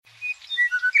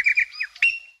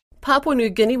Papua New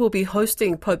Guinea will be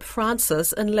hosting Pope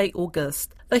Francis in late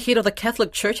August. The head of the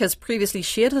Catholic Church has previously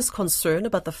shared his concern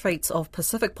about the fates of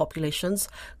Pacific populations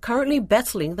currently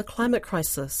battling the climate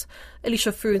crisis.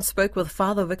 Elisha Foon spoke with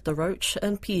Father Victor Roach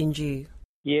in PNG.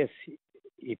 Yes,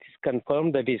 it is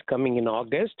confirmed that he's coming in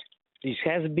August. This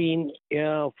has been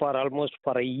for almost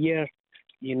for a year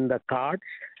in the cards,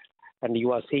 and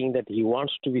you are saying that he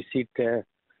wants to visit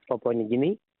Papua New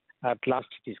Guinea. At last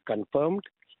it is confirmed,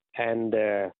 and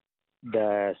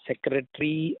the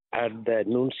secretary at the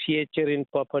nunciature in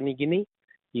Papua New Guinea,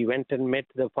 he went and met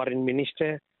the foreign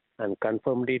minister and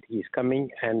confirmed it. He's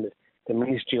coming, and the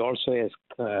ministry also has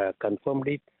confirmed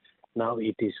it. Now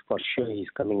it is for sure he's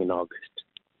coming in August.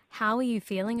 How are you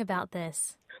feeling about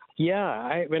this?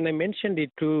 Yeah, when I mentioned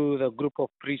it to the group of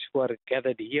priests who are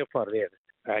gathered here for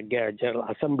their general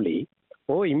assembly,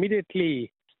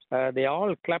 immediately they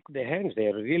all clapped their hands. They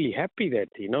are really happy that,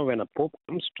 when a pope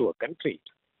comes to a country,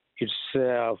 it's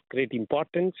of great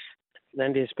importance,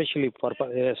 and especially for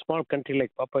a small country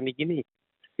like Papua New Guinea,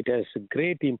 it has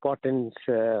great importance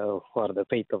for the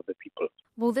faith of the people.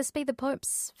 Will this be the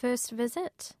Pope's first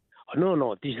visit?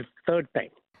 No, this is the third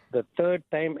time. The third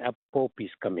time a Pope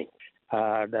is coming.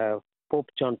 The Pope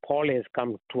John Paul has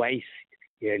come twice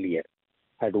earlier.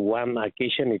 At one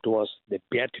occasion, it was the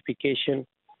beatification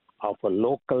of a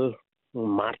local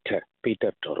martyr,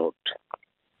 Peter Torot.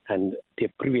 And the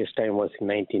previous time was in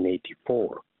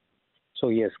 1984. So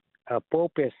yes, a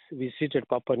Pope has visited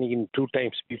Papua New Guinea 2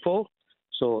 times before.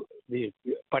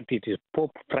 But it is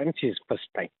Pope Francis' first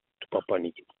time to Papua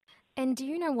New Guinea. And do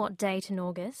you know what date in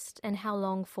August and how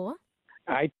long for?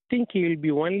 I think he will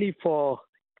be only for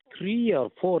 3 or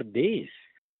 4 days.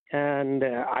 And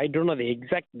I don't know the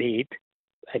exact date.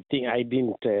 I think I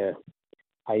didn't.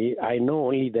 I know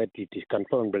only that it is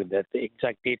confirmed, but that the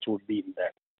exact date would be in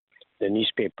the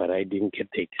newspaper. I didn't get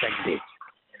the exact date.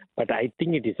 But I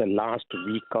think it is the last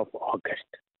week of August.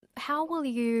 How will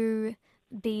you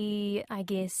be,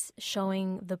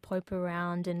 showing the Pope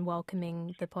around and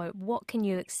welcoming the Pope? What can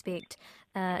you expect?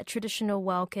 Traditional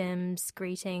welcomes,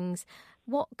 greetings.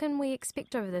 What can we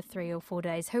expect over the 3 or 4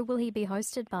 days? Who will he be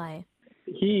hosted by?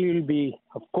 He will be,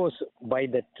 of course, by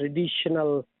the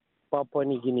traditional Papua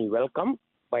New Guinea welcome,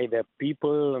 by the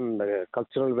people and the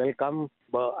cultural welcome.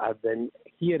 But then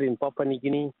here in Papua New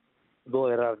Guinea, though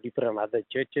there are different other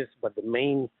churches, but the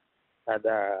main,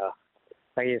 the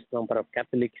highest number of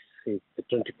Catholics is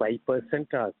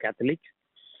 25% are Catholics.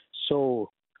 So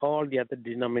all the other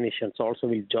denominations also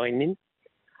will join in.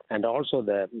 And also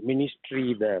the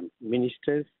ministry, the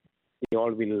ministers, they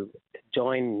all will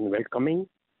join in welcoming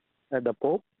the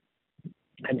Pope.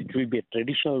 And it will be a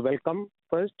traditional welcome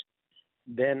first.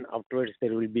 Then afterwards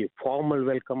there will be a formal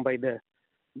welcome by the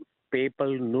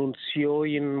papal nuncio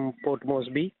in Port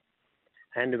Moresby.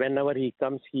 And whenever he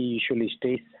comes, he usually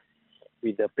stays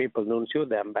with the papal nuncio,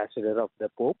 the ambassador of the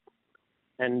Pope.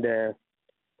 And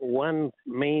one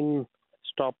main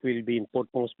stop will be in Port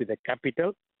Moresby, the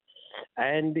capital.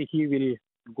 And he will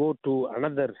go to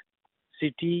another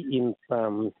city in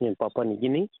Papua New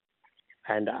Guinea.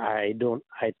 And I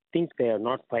think they are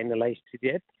not finalized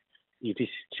yet. It is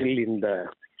still in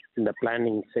the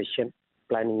planning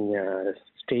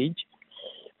stage.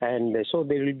 And so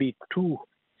there will be 2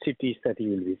 cities that he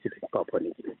will visit in Papua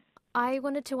New Guinea. I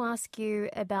wanted to ask you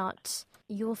about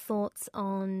your thoughts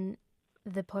on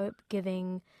the Pope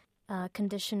giving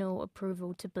conditional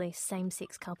approval to bless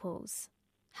same-sex couples.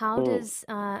 How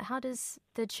does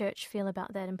the Church feel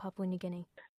about that in Papua New Guinea?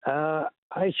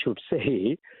 I should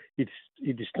say it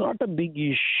is not a big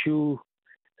issue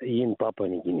in Papua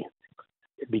New Guinea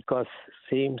because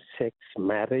same-sex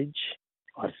marriage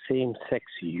or same-sex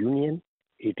union,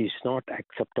 it is not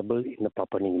acceptable in the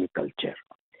Papua New Guinea culture.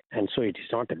 And so it is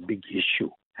not a big issue.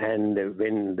 And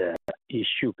when the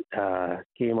issue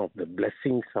came of the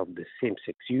blessings of the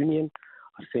same-sex union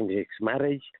or same-sex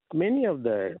marriage, many of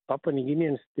the Papua New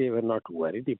Guineans, they were not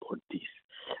worried about this,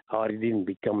 or it didn't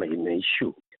become an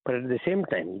issue. But at the same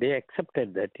time, they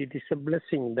accepted that it is a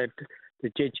blessing that the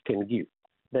church can give,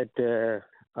 that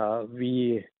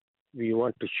we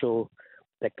want to show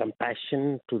the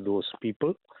compassion to those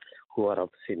people who are of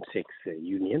same-sex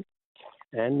union.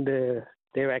 And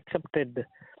they've accepted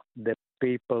the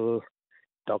papal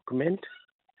document,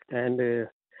 and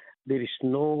there is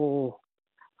no,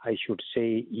 I should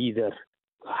say, either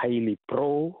highly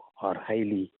pro or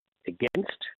highly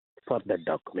against for the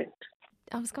document.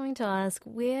 I was going to ask,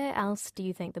 where else do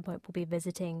you think the Pope will be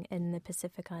visiting in the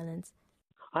Pacific Islands?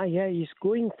 Yeah, he's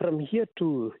going from here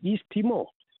to East Timor.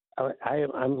 I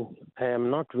am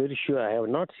not very sure. I have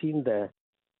not seen the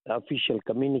official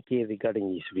communique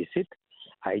regarding his visit.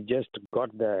 I just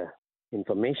got the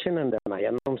information, and then I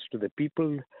announced to the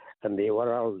people, and they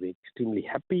were all extremely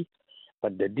happy.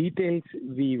 But the details,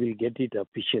 we will get it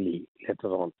officially later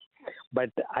on. But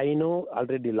I know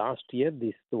already last year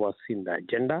this was in the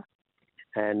agenda,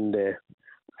 and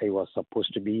I was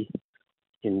supposed to be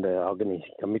in the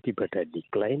organizing committee, but I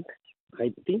declined.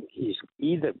 I think he's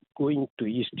either going to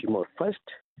East Timor first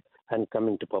and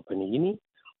coming to Papua New Guinea,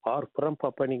 or from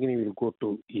Papua New Guinea will go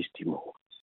to East Timor.